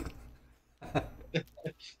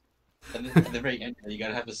 And then at the very end, you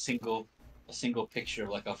gotta have a single picture of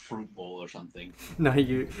like a fruit bowl or something. No,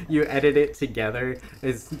 you edit it together.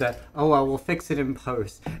 Is that we'll fix it in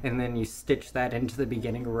post, and then you stitch that into the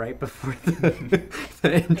beginning right before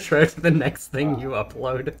the intro to the next thing you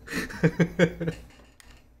upload.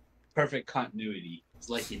 Perfect continuity. It's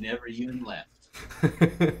like you never even left.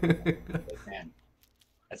 Man,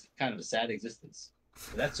 That's kind of a sad existence.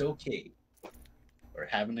 But that's okay. We're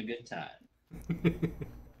having a good time.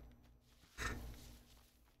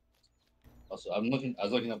 Also, I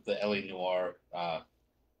was looking up the LA Noir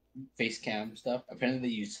face cam stuff. Apparently,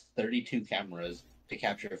 they use 32 cameras to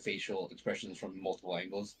capture facial expressions from multiple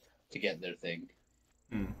angles to get their thing.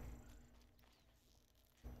 Hmm.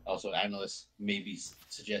 Also, analysts maybe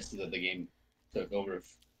suggested that the game took over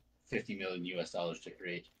 50 million US dollars to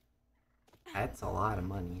create. That's a lot of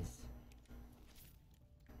monies.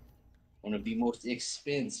 One of the most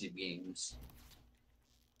expensive games.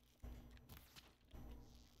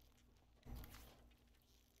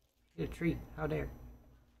 Get a treat. How dare.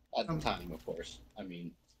 At the time, of course. I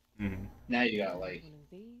mean, Mm-hmm. now you got like One of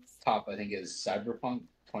these. top, I think, is Cyberpunk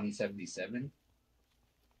 2077.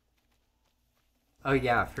 Oh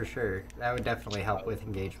yeah, for sure. That would definitely help with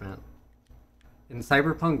engagement. In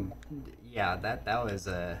Cyberpunk, yeah, that was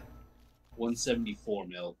a 174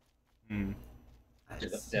 mil Mm.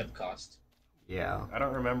 dev cost, yeah. I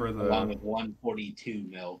don't remember along the with 142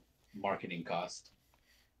 mil marketing cost.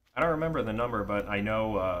 I don't remember the number, but I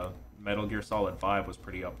know Metal Gear Solid 5 was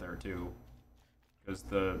pretty up there too, because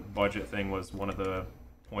the budget thing was one of the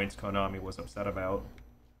points Konami was upset about.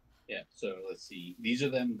 Yeah, so let's see. These are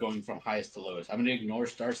them going from highest to lowest. I'm going to ignore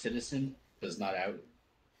Star Citizen because it's not out.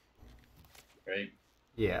 Right?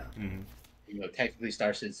 Yeah. Mm-hmm. You know, technically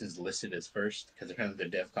Star Citizen is listed as first because apparently the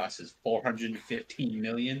dev cost is 415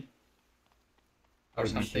 million or Oh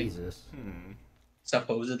something. Jesus. Hmm.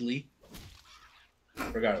 Supposedly.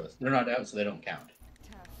 Regardless, they're not out, so they don't count.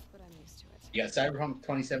 Tough, but I'm used to it. You got Cyberpunk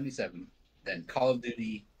 2077, then Call of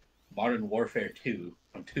Duty Modern Warfare 2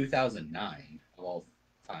 from 2009 of all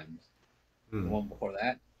times. The Hmm. one before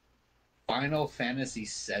that, Final Fantasy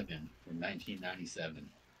 7 from 1997.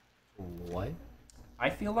 What? I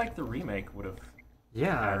feel like the remake would have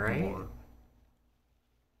Yeah, had right? more,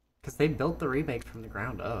 Because they built the remake from the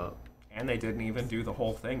ground up. and they didn't even do the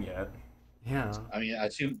whole thing yet. Yeah. I mean, I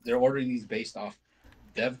assume they're ordering these based off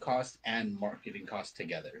dev cost and marketing cost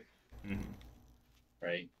together, Mm-hmm.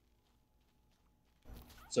 right?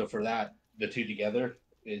 So for that, the two together,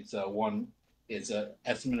 it's a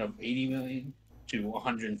estimate of 80 million to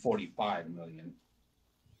 145 million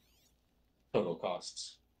total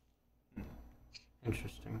costs.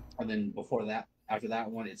 Interesting. And then before that, after that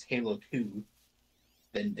one, it's Halo 2,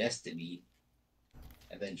 then Destiny,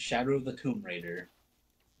 and then Shadow of the Tomb Raider,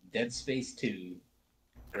 Dead Space 2,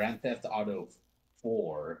 Grand Theft Auto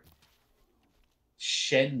 4,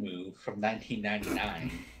 Shenmue from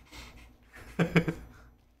 1999,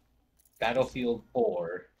 Battlefield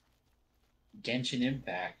 4, Genshin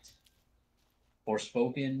Impact,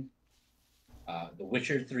 Forspoken, The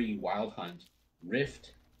Witcher 3 Wild Hunt,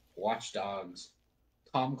 Rift, Watch Dogs,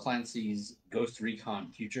 Tom Clancy's Ghost Recon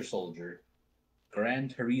Future Soldier, Gran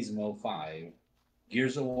Turismo 5,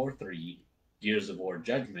 Gears of War 3, Gears of War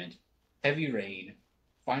Judgment, Heavy Rain,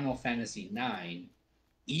 Final Fantasy 9,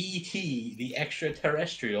 E.T. the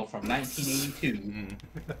Extraterrestrial from 1982,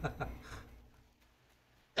 Mm.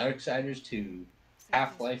 Darksiders 2,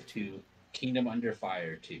 Half-Life 2, Kingdom Under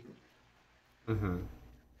Fire 2. Mm-hmm.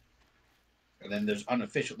 And then there's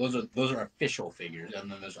unofficial. Those are official figures, and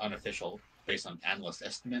then there's unofficial based on analyst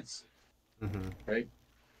estimates, Mm-hmm. right?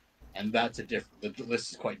 And that's a different. The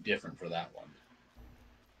list is quite different for that one,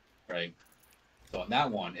 right? So on that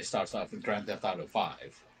one, it starts off with Grand Theft Auto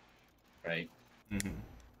 5, right? Mm-hmm.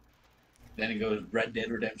 Then it goes Red Dead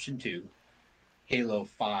Redemption 2, Halo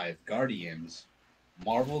 5 Guardians,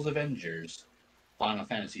 Marvel's Avengers, Final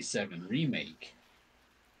Fantasy 7 Remake,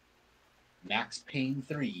 Max Payne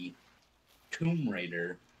 3, Tomb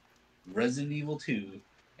Raider, Resident Evil 2,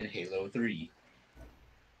 and Halo 3.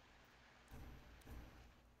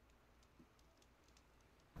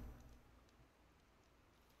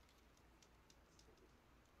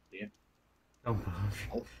 Yeah. Oh,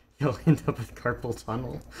 you'll end up with carpal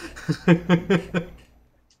tunnel.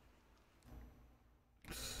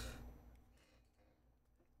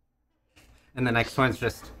 And the next one's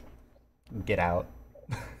just get out.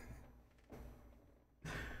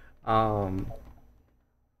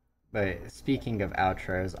 But speaking of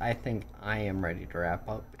outros, I think I am ready to wrap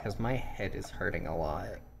up because my head is hurting a lot.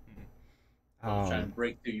 Trying to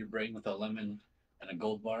break through your brain with a lemon and a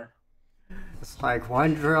gold bar. It's like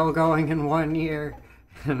one drill going in one ear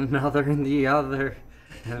and another in the other,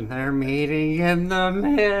 and they're meeting in the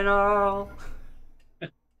middle.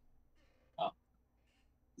 It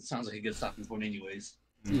sounds like a good stopping point, anyways.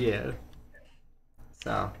 Yeah.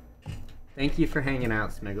 So, thank you for hanging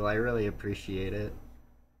out, Smiggle. I really appreciate it.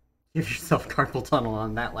 Give yourself carpal tunnel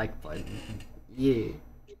on that like button. Yeah.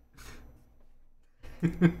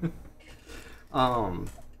 I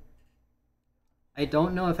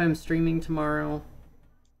don't know if I'm streaming tomorrow.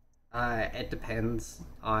 It depends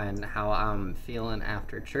on how I'm feeling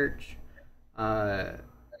after church. But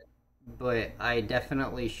I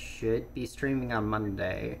definitely should be streaming on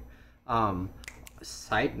Monday.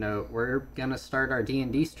 Side note, we're gonna start our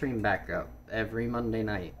D&D stream back up every Monday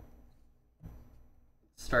night.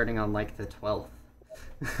 Starting on like the 12th.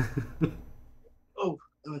 Oh,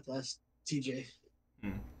 I went to ask TJ.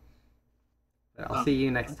 But I'll see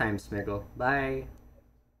you next time, Smiggle. Bye.